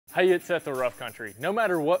Hey, it's Seth of Rough Country. No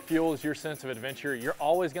matter what fuels your sense of adventure, you're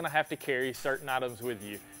always going to have to carry certain items with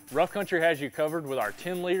you. Rough Country has you covered with our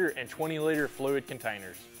 10-liter and 20-liter fluid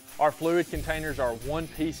containers. Our fluid containers are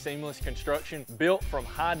one-piece seamless construction built from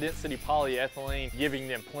high-density polyethylene, giving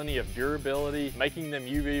them plenty of durability, making them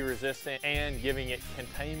UV resistant, and giving it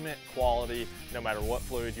containment quality no matter what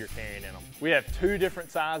fluid you're carrying in them. We have 2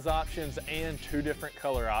 different size options and 2 different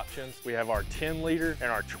color options. We have our 10-liter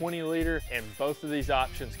and our 20-liter, and both of these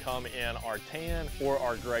options come in our tan or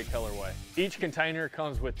our gray colorway. Each container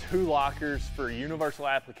comes with 2 lockers for universal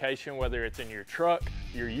application, whether it's in your truck,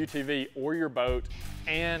 your UTV, or your boat,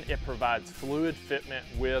 and it provides fluid fitment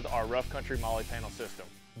with our Rough Country Molly panel system.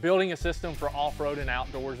 Building a system for off-road and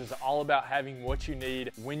outdoors is all about having what you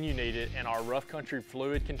need when you need it, and our Rough Country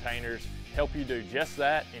fluid containers help you do just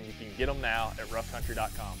that, and you can get them now at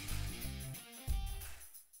roughcountry.com.